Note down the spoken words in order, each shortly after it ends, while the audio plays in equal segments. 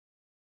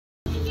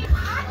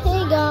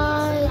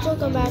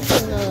welcome back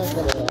to another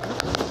video.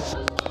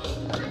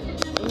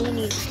 We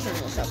need to turn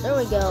this up. There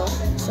we go.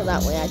 So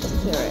that way I can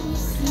hear it.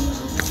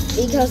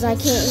 Because I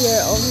can't hear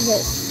it over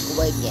the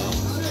Squid Game.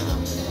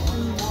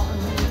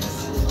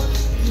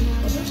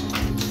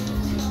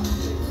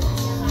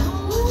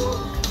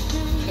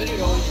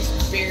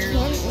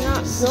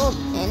 Cannot build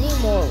any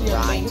more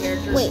rides.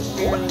 Wait,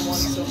 what?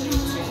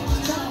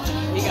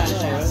 He got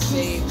his ass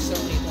saved so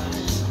many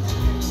times.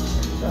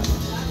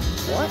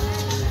 What?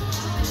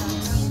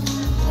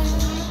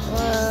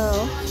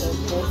 Well, So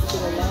close to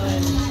the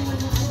line.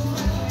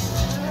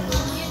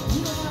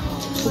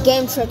 the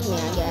game tricked me,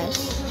 I guess.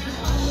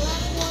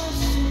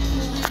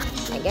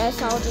 I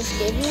guess I'll just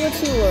give you a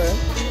tour.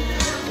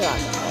 Yeah.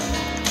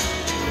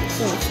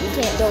 Since we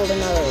can't build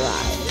another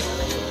ride.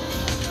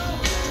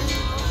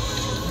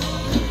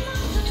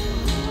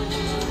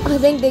 I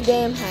think the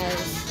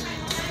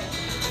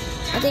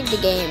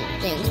game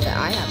thinks that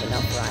I have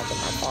enough rides in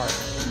my park.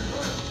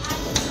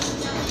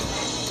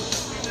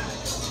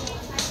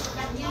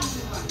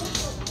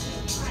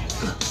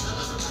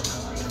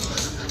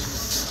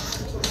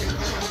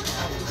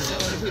 So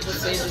many people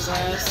saved his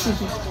ass.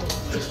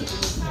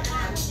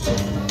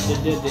 They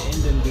did the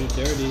engine do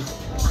dirty.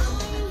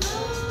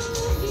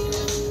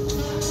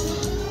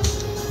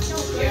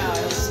 Yeah,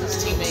 his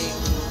teammate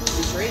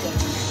betrayed him.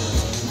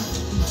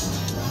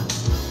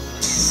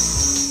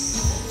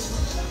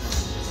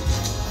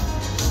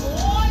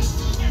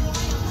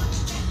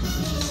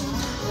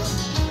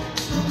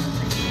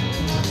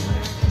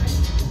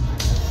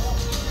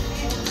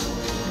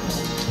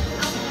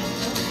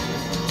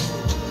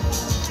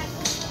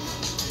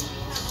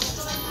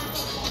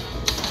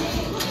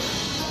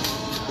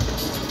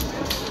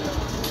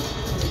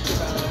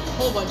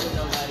 Whole bunch of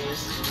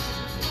nobodies.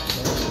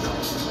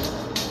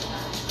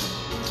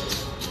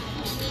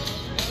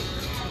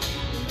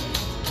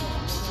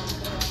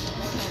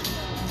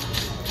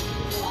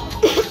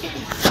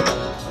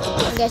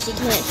 I guess you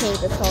can't change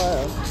the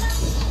color.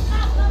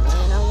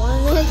 And I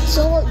want it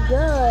to look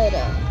good.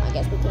 I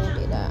guess we can't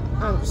do that.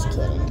 I'm just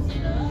kidding.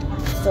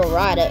 Still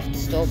ride it.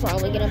 Still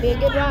probably gonna be a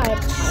good ride. I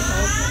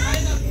hope.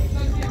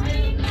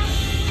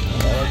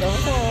 Okay, we're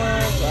going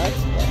forward.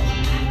 Let's go.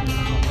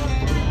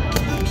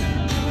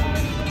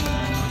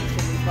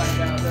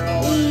 Find out they're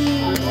all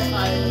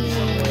islands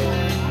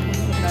somewhere.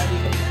 Not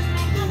even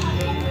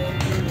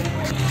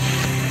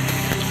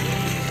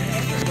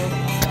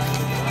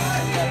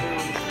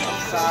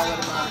solid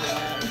amount of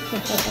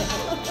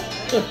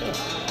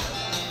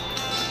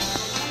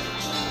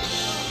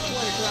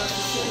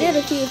Did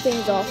a few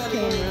things off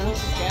camera.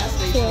 gas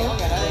station. Cool. Y'all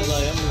got I was ice.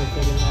 like, I'm gonna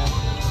take it now.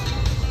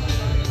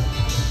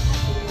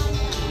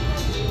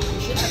 You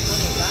should have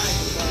plenty of time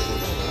to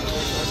start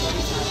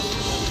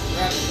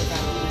rabbits are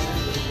kind of there.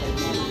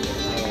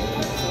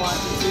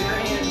 Watching Peter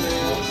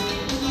Andrew.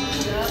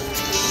 Yep.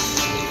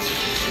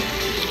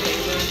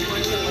 Taylor,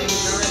 Quentin, Lady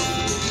Garden.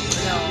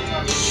 No,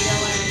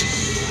 Taylor.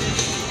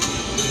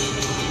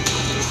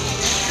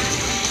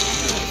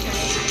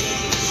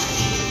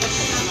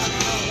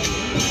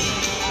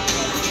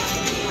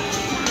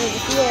 There's a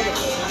few other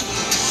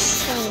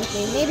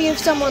things. Maybe if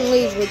someone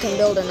leaves, we can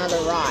build another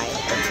ride.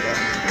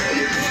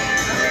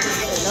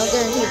 There's no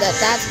guarantee that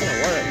that's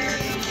gonna work.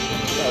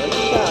 So we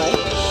can try.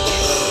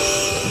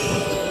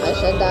 I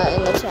said that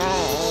in the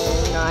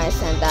chat, and I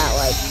sent that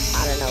like,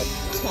 I don't know,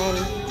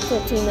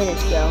 10, 15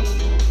 minutes ago.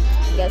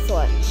 Guess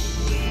what?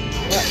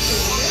 What?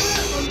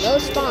 No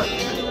response.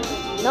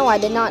 No, I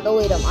did not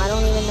delete them. I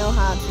don't even know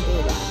how to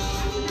do that.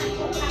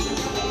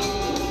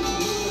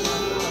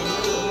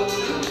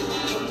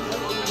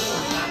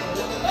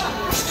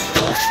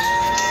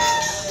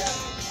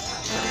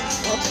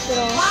 Let's get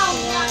off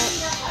that.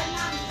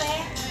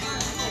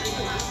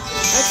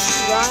 Let's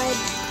ride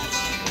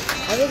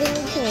everything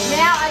we can.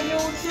 Now, are you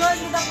sure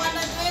you don't want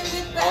to drink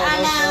with the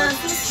Anna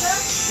sister?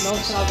 No,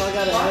 stop, I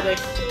got a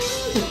headache.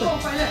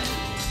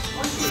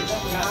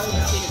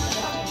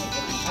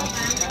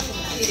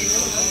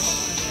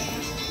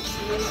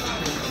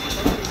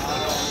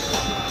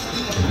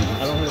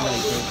 I don't really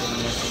like drinking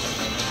anymore.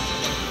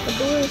 The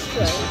blue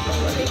stripe.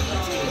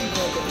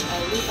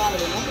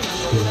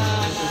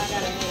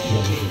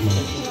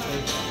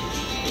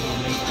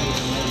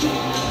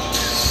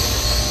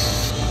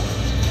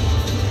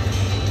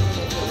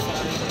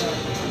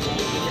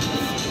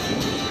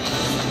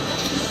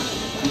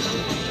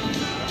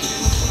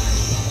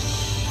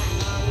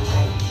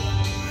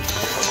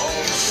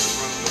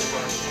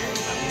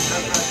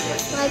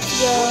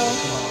 Let's go.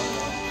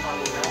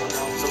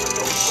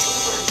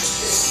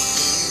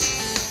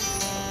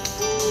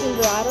 And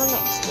ride our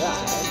next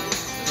drive.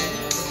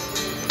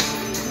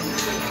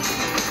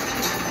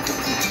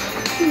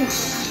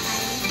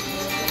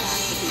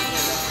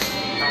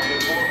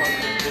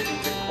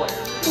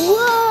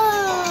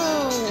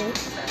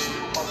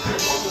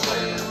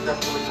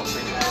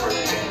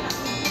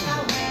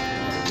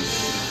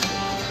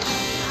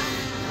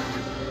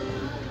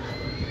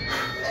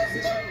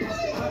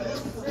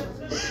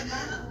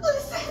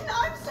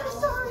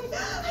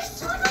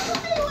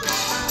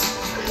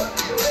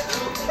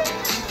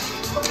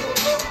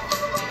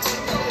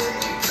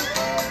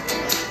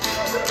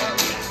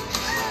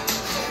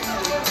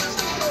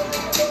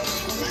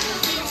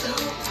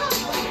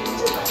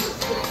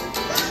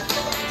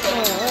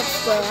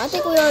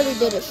 we already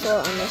did it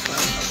short on this one.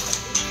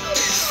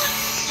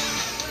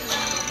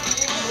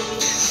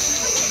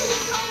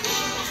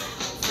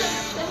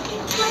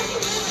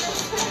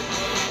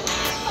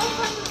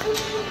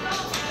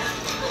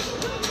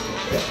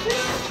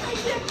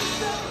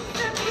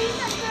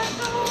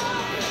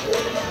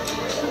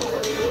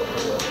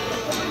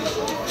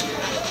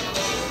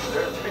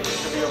 There seems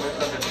to be a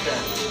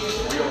misunderstanding.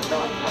 We are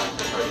not trying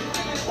to hurt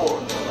you or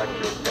collect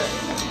your debt.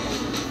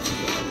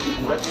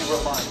 Let me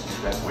remind you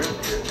that we're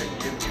here to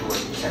give you a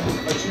chance.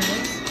 A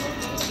chance?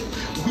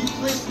 We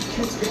play some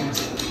kids games.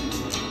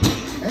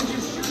 And you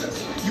shoot us.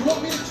 You want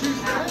me to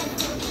choose that?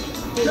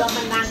 คือเรา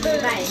มันนั่งที่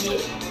ไหนนี่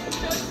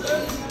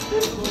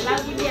เรา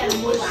ที่เบียร์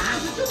มือหวา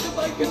This is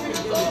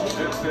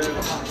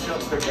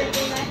just a game.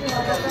 They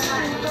would simply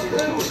eliminate it for breaking the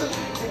rules of the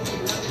game.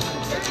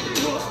 If you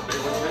just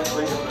follow the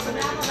rules, then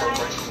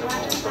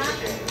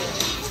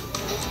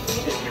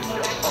you can play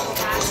with the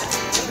fine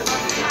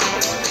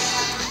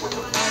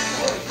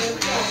points we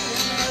want.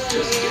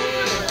 Just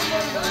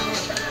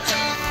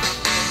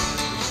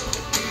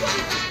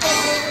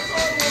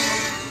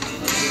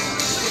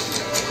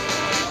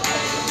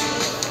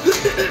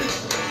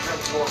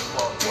one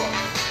clause one.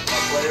 A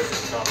player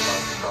is not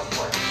allowed to stop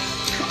playing.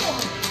 Come on!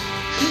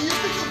 Do you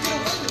think you'll get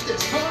away with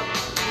this, huh?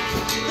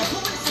 The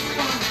police will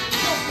come.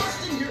 They'll bust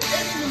in here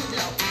any minute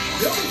now.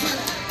 They'll be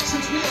here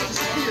since we all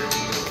disappeared.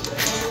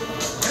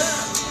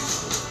 Yeah.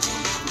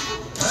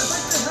 I'd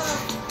like to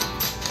have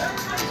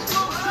everybody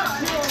slow down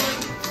here.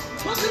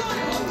 What's it on?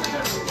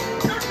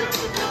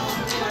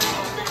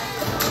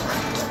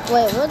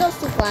 Wait, where are those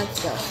two flags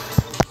go? Yeah,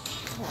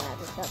 I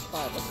think that's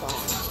part of the song.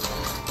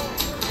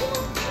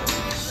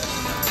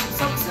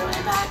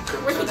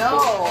 No.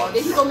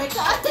 Did he go make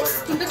the ice?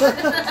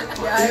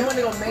 Yeah, I want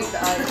to go make the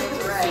ice.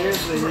 That's right.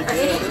 Seriously, he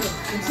did.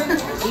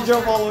 He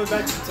drove all the way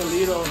back to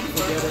Toledo to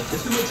get it.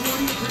 If the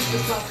majority agrees to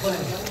stop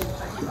playing,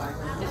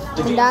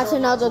 And that's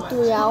another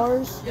 3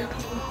 hours.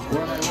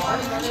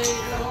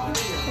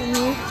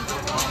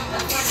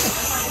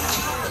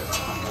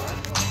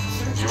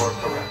 You are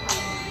correct.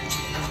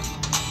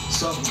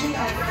 so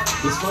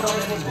let's vote on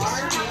this.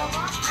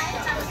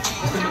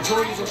 If the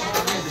majority doesn't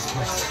agree this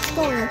place,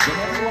 Going then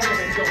everyone has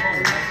to go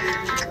home.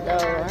 the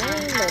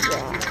rainbow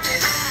drop.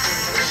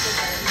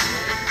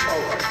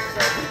 All right.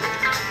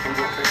 We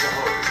will take a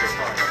vote to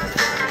decide on the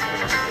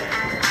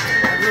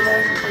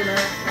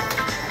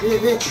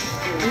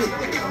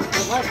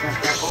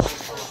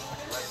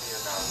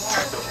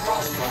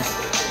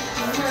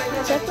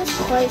Check this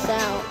place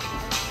out.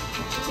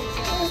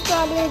 It's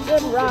probably a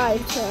good ride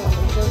to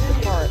the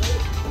park.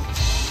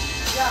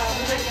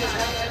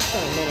 For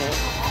a minute.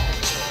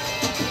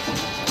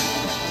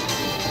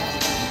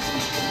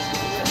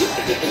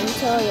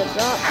 Until you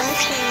drop back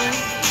down.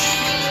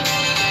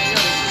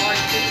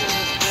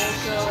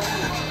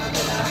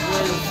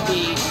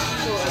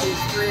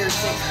 These 3 or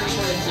 6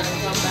 people that didn't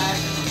come back,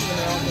 you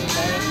know,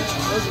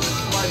 those are the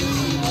smartest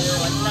people.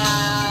 They're like,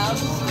 nah, I'm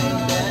just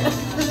doing that.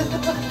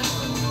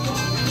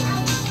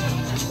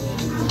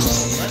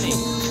 Funny.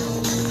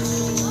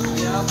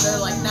 Yeah, they're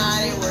like, nah,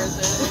 it ain't worth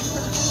it.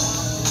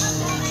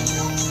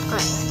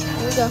 Alright,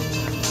 here we go.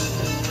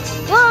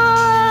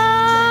 Whoa!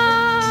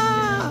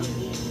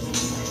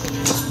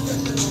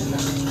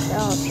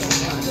 That was so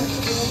fun.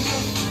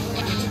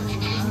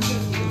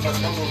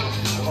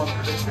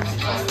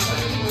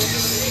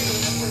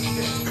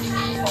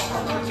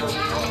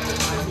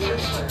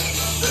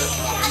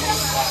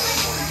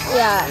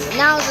 Yeah,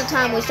 now's the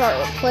time we start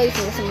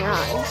replacing some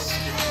rides.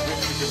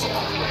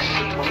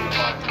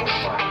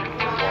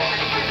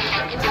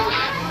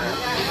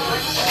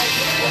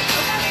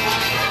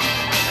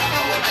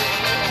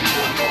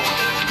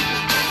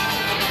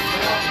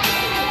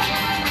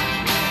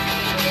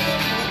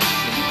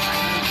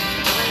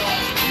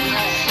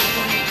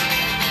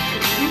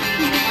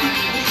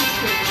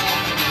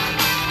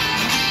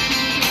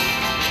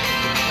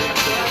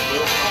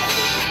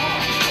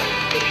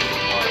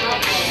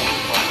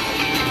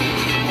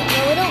 No,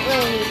 we don't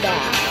really need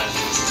that.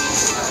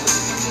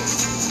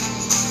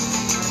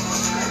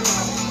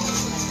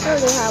 I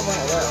already have one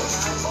of those.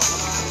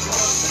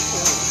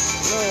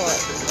 You know what?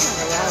 Kind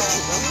of loud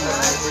people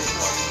have.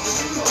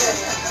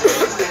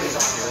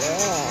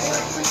 Yeah.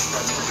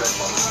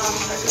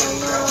 You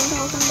know what I'm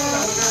talking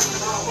about?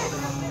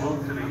 Move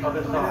to the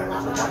other side of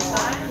the white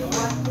line.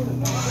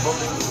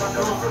 Voting to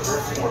another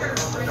reverse order of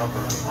the number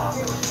of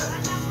possible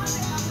steps.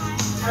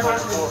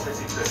 Point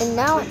 456. And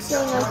now it's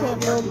saying I can't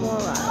build more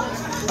rides.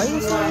 Are you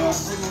serious?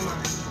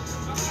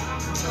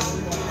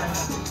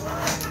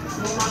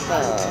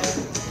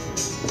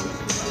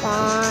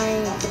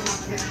 Fine.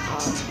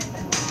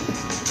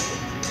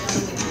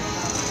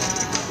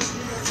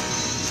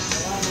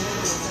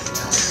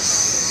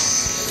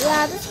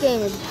 Yeah, this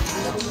game is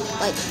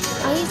like,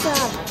 I used to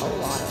have a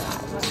lot of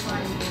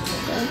rides.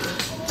 Okay.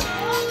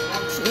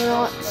 So you know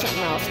what?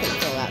 Something else can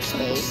fill that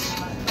space.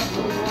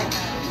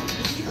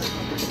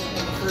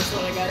 First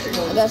one I got to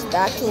I guess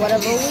back to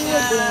whatever we were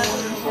doing.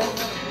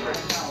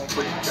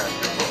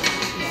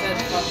 He said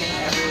fucking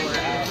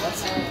everywhere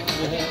else.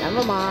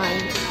 Never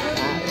mind.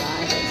 That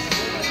ride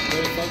is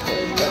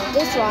But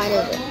this line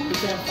isn't. You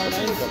can't find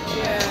ice.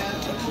 Yeah.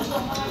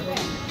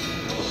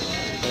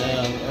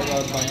 Yeah,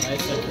 everyone's buying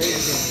ice like crazy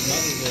because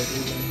nothing's there,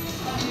 dude.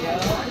 Yeah.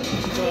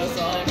 So I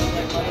saw him at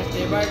like Mother's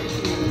Day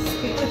barbecues.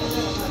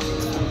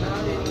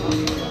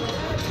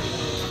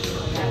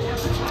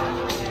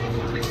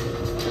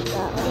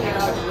 And I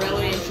was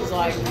really, and she's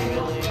like,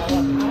 really? I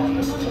love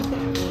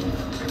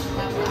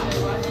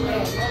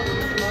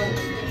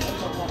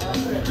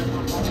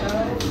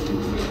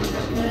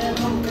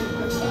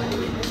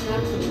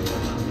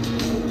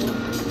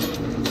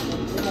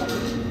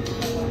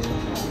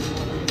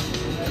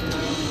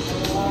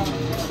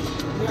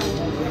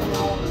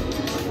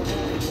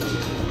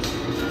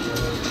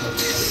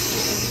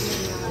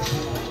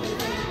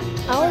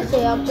I wish they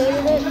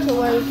updated it to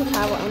where you could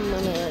have an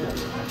unlimited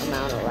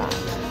amount of rocks.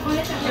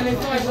 And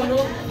it's like,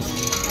 little.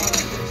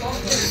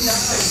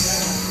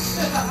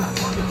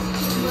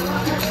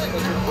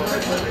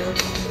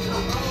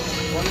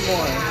 One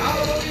more.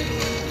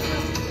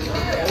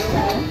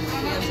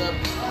 Hands up.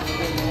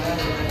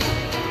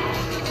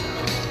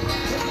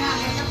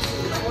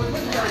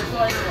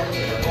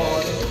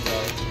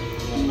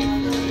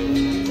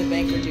 The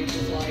banker dude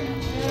was like,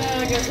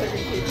 I guess I can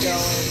keep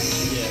going.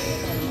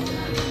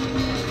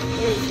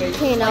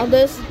 Okay, now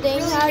this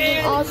thing has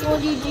an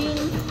Oswald Eugene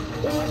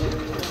thing.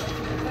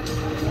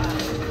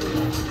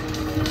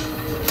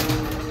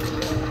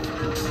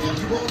 Have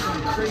you all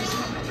gone crazy?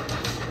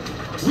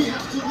 We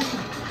have to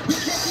leave. We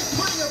can't keep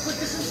putting up with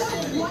this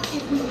insanity. What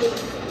if we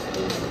leave?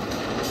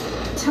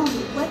 Tell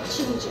me, what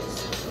changes?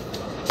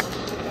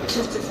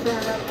 Just as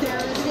bad up there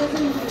as it is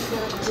in here,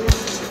 goddamn.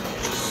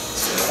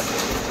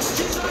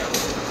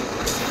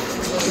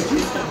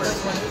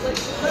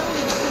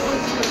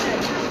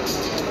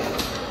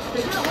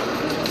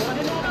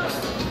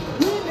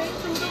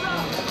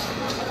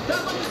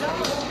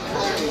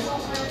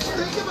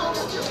 Think about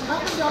what just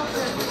happened out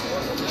there.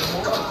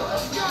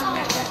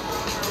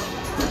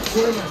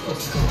 Where am I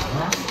supposed to go,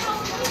 huh?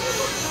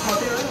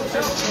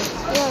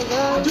 Yeah,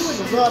 guys,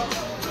 What's up?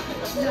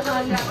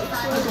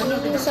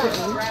 let me do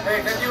something.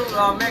 Hey, can you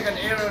make an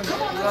errand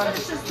run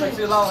like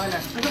too loud,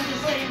 innit?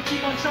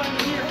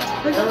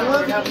 We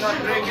have not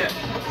drink it.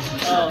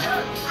 Oh.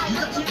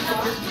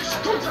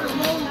 Don't drag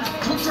alone.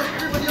 Don't drag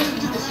everybody else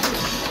into this.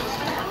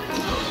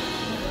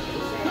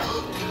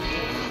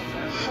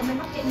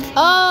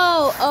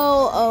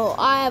 Oh,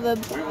 I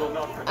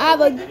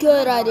have a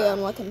good idea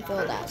on what can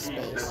fill that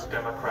space.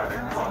 Democratic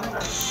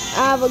process. I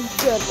have a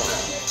good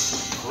one.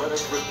 Let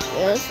us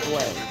resume This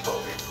way.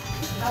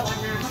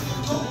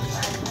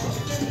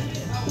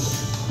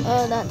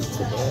 Oh, that's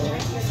too big.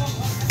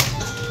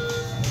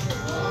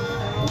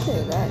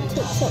 Okay, that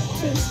takes up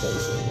 2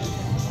 spaces.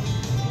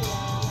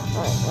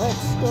 Alright,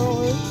 let's go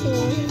into...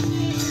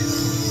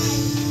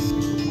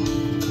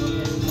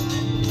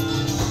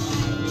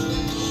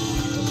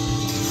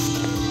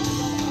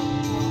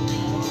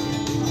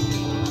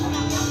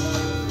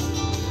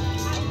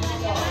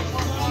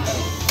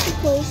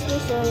 place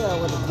this area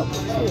with a couple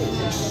trees.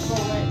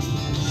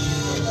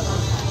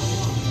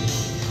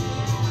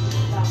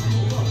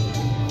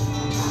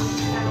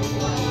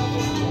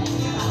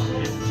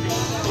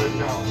 We're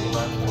down to the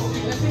last vote.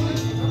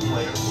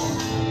 Player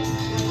 1.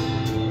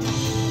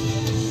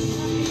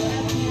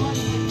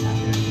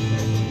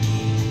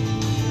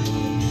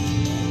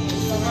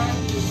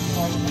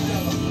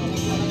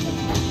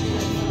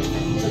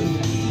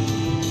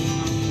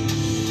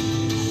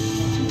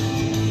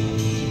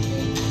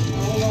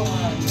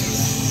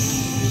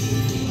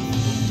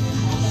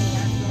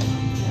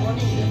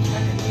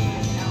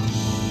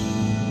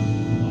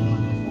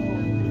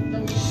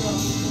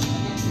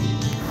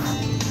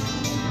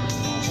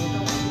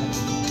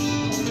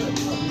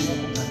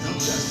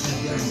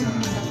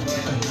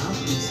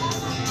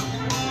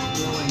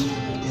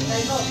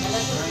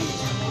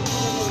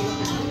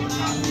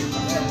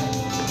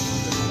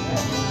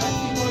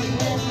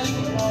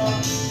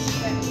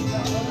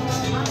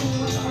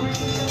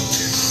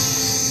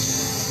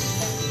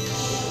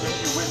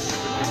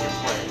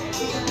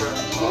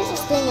 Here's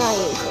this thing I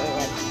usually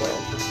like to do.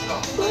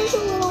 Here's a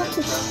little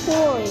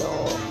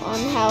tutorial on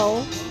how...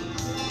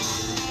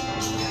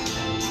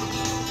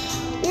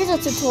 Here's a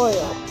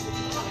tutorial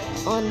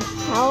on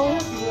how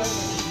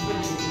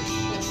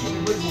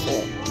to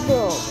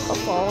build a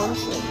fallen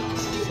tree.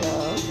 So...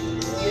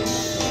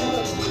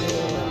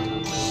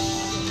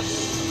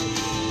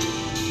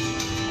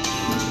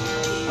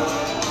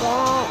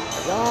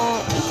 That,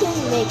 you can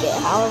make it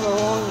however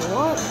long you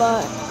want,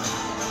 but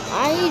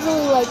I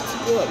usually like to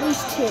do at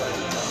least 2.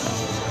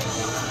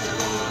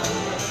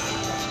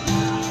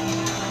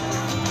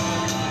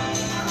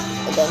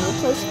 And then we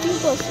place a few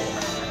bushes.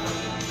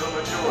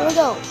 There we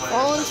go,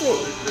 fallen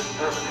tree.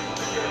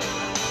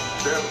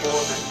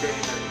 Therefore, this game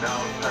is now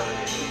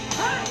terminated.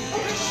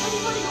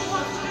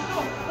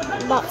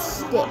 About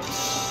sticks.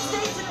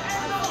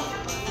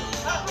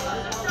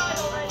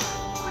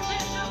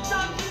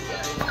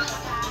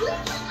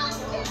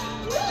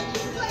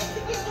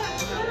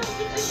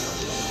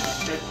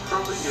 It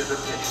truly is a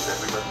pity that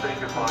we must say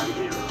goodbye to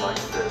views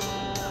like this.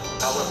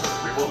 However,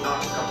 we will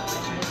not come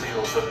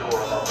the door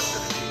of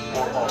opportunity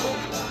for all of you.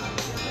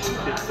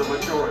 If the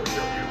majority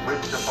of you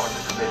wish to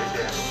participate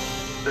again,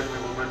 then we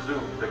will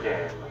resume the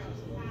game.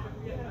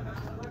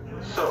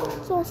 So,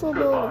 There's also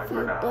been a goodbye few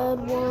for now. dead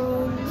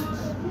ones.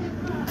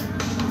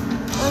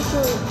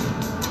 Actually,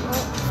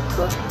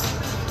 let's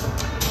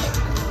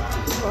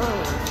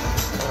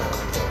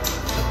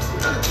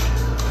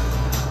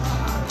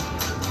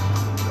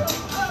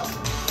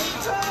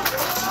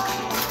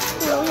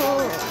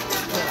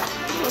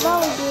I'll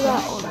probably do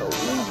that on the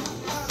Wii.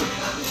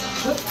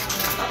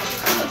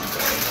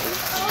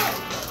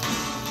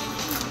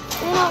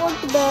 May not look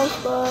the best,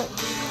 but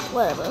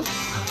whatever.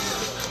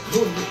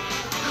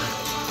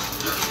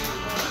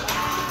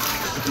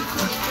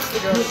 The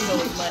girl who stole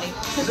his money.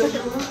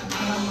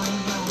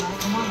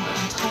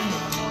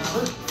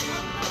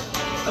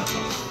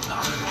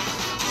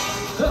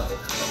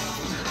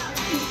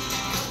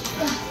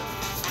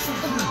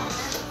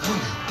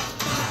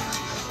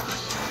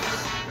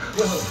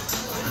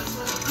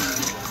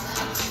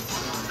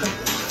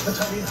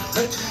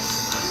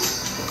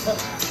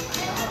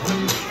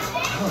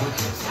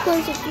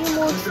 Place a few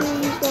more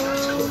trees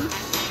down.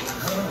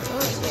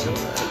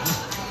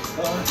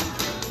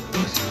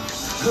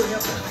 Hurry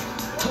up.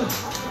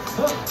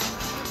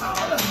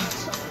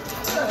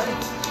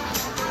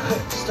 Hey,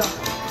 stop.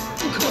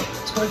 Come on,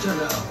 it's my turn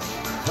now.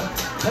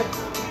 Hey,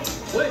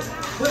 wait,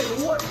 what are you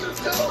doing?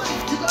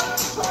 You gotta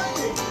find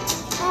me.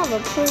 I have a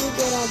pretty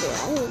good idea. I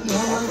think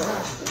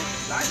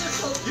I just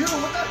told you,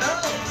 what the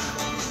hell?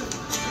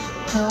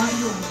 I want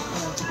you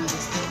to be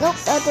this good. nope,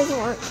 that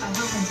doesn't work. I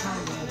hope and tell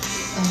you, and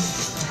you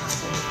just gonna have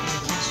some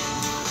communication.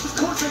 Of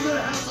course I'm gonna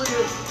hassle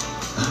you.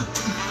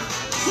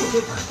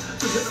 Okay, fine.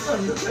 Forget the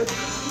money, okay?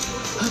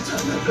 I'm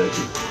done, I beg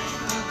you.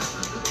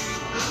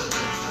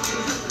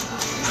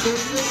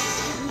 Seriously?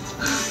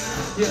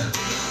 Yeah,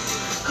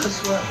 I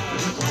swear I'll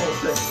forget the whole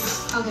thing.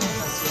 How can I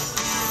trust you?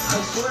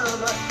 I swear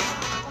I'm not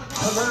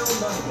on my own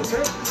mind,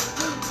 okay?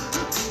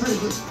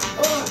 Please.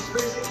 Oh, it's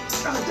crazy.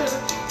 God damn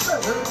it.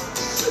 That hurts.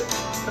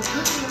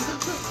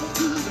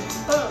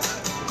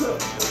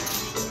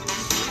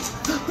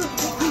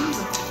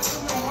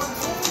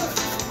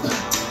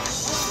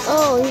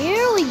 Oh,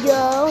 here we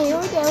go. Here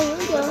we go. Here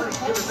we go.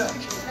 Give it back.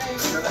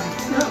 Give it back.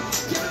 No,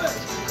 give it back.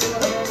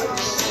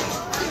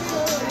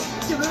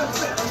 Give it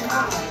back.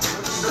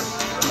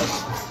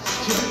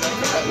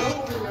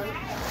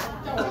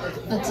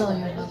 That's all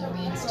your mother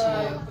means to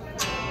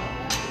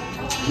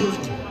you.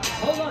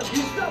 Hold on,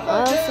 you stop I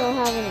right also there.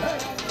 have an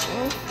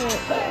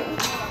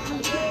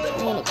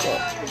manicure.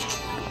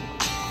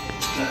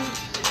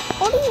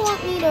 How do you want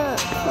me to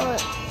put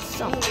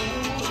something?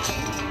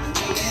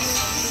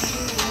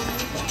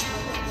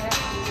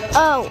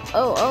 Oh,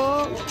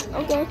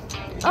 okay.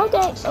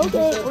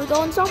 Okay, we're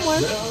going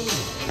somewhere.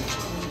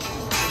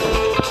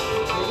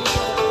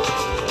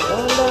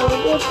 Going down a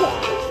good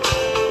path.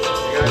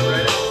 You guys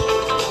ready?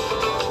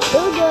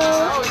 Here we go.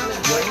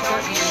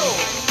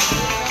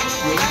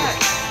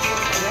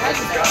 I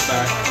just got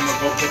back. I'm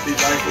gonna go put these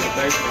ice in the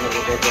basement and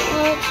we'll go do it.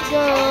 Let's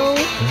go.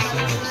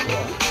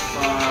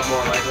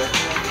 More likely.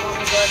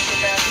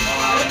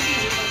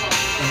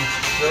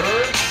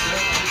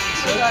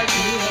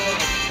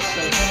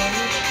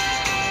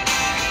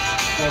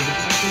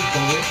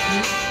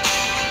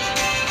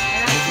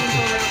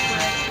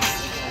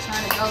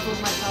 Trying to guzzle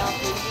my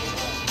coffee.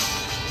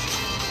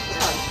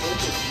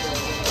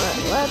 Alright,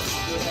 let's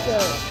go.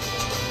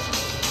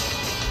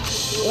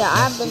 Yeah, I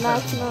have the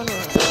maximum run.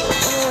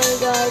 Anyway,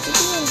 guys, if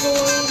you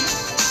enjoyed,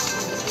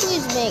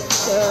 please make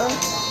sure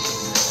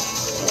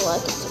you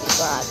like and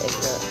subscribe if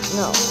you're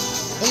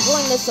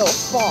enjoying this so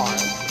far.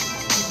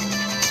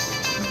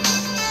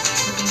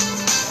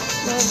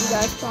 None of you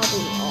guys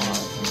probably are.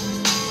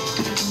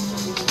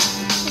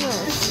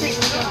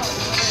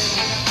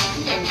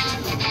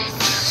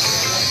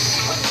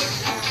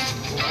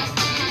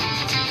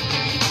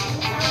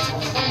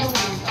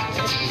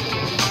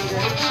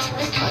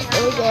 Alright,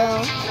 there we go.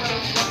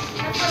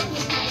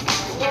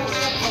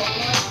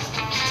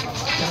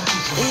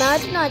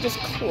 Imagine I just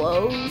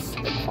close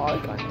the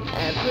park on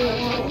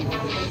everyone.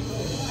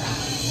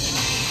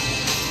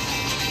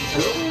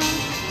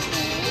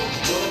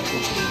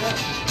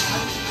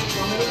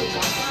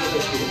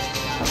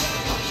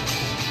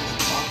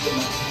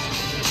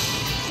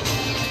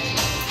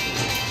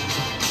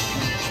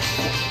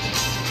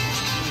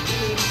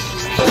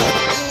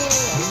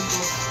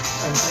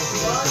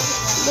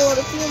 Build a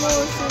few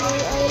more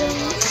scenery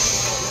items.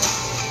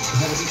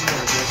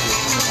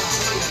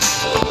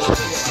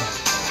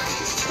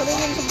 Putting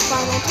in some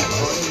final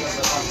touches.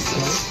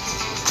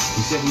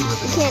 You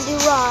can't do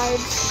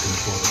rides.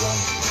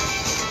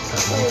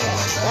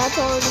 That's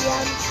already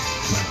on.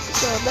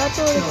 So that's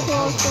already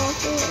crossed off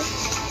there.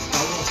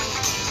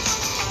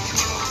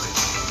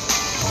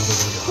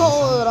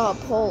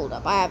 Hold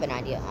up. I have an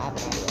idea,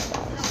 guys.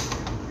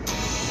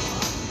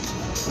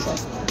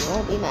 Trust me, you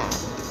won't be mad.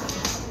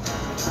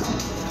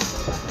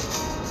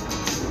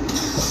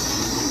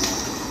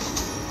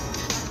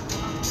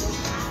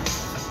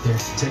 Here,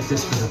 take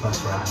this for the bus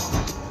ride.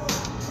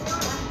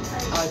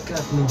 I've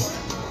got more.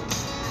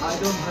 I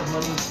don't have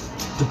money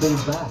to pay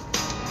you back.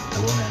 I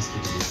won't ask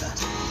you to do that.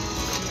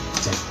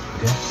 Take it,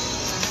 okay?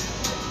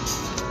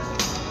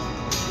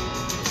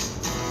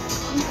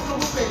 เขา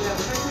พูดเป็นแล้วไ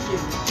ม่ได้ยิ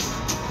น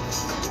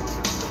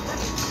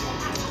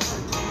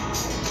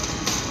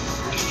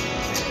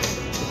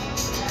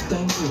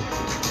Thank you.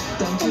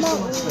 Thank you so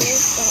much, Liz.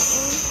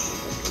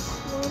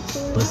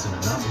 Listen,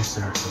 I'm not your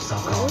sir, so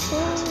stop calling me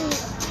that.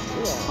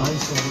 I'm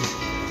sorry.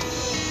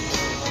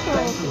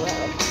 Thank you.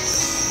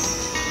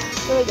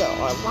 There we go,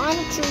 our line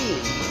of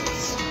trees.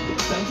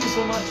 Thank you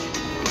so much.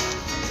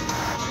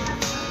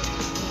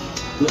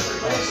 Look,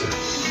 officer,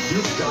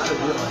 you've got to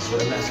realize what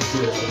a massive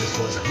deal all this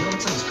was. I know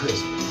it sounds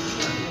crazy.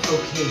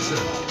 Okay,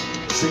 sir.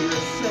 So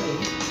you're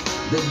saying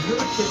that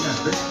your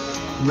kidnappers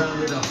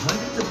rounded up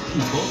hundreds of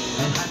people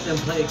and had them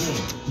play a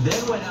game, then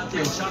went out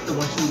there and shot the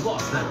ones who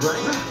lost, that right?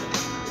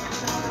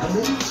 And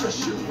they didn't just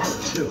shoot one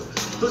or two.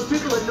 Those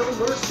people had no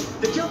mercy.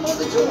 They killed more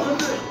than 200.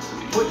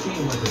 What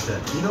game was it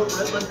then? You know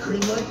red light,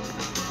 green light?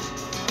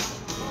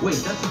 Wait,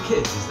 that's for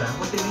kids. Is that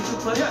what they need to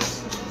play?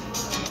 Yes.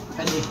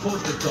 And they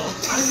forced the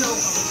dogs? I know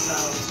how it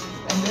sounds.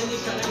 And then they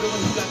shot everyone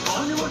who got caught?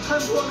 How many more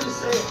times do you want me to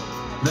say it?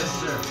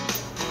 Mister.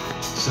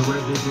 So where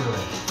did they do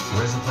it?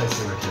 Where's the place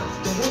they were killed?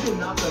 They had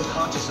been knocked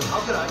unconscious, and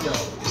how could I know?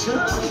 It's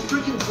not a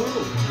freaking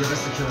clue. Give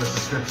us the killer's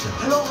description.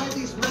 They all had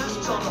these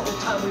masks on the whole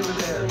time we were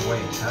there.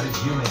 Wait, how did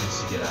you manage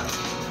to get out?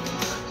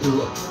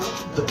 Look,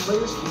 the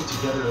players came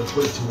together and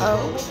put it to a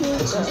vote.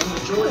 And since the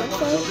majority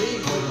wanted to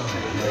leave, hold on,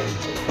 hey.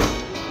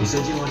 You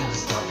said you wanted to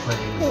stop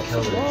playing with the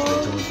killers. They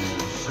told you,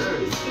 sure,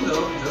 you can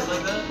go, just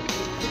like that?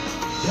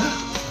 Yeah.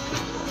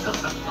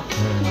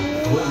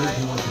 What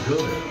made you want to go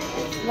there?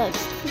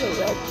 Next to the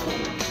red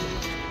pen.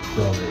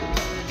 Well, they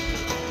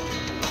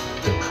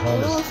And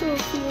promised also a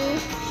few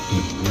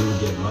you would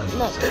get money.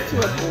 next to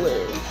the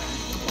blue.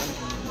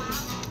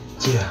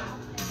 Yeah,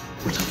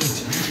 we're talking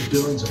tens of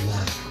billions of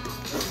money.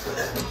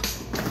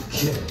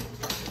 Kid,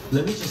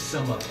 let me just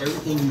sum up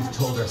everything you've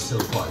told us so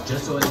far,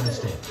 just so I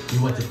understand.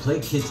 You went to play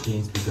kids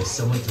games because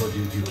someone told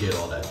you you'd get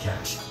all that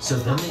cash. So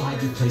then they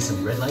had you play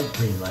some red light,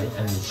 green light,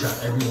 and they shot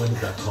everyone who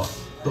got caught.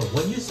 But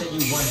when you said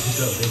you wanted to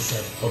go, they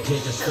said, okay,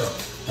 just go.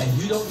 And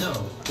you don't know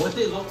what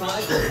they look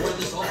like or where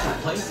this all took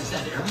place? Is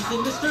that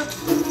everything, mister?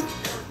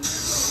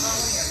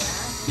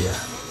 Yeah.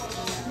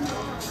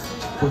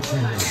 What's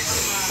your name,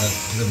 sir?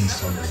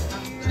 Livingston.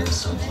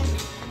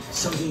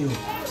 Something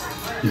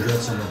you got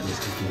someone who's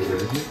taking care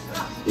of you?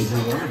 If you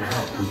wanted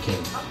help, we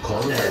can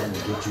call around and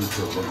get you to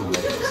a local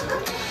medical center.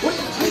 What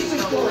do you think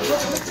is going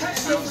on? The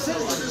text note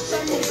says there's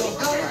someone who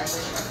got it.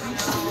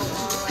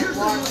 Here's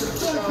the number.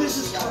 It's on a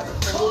business card.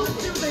 Call and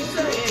see what they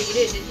say. Yeah, you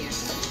did, didn't you?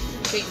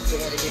 Changed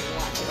it, I didn't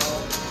watch it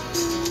all.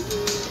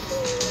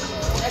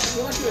 That's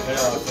one to They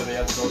all said they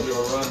had to go do a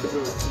run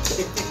too.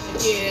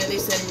 Yeah, they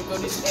said we go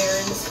do some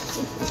errands.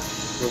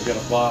 Go get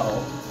a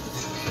bottle.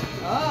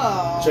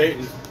 Oh.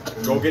 Chayton,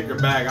 go get your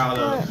bag out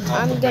of the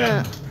I'm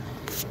gonna.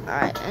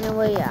 Alright,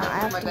 anyway, yeah, I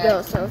have to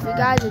go. So if you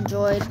guys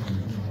enjoyed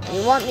and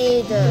you want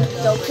me to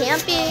go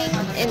camping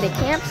in the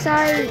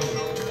campsite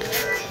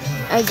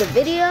as a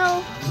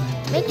video,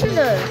 make sure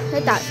to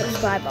hit that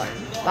subscribe button.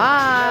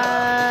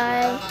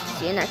 Bye.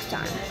 See you next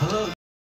time.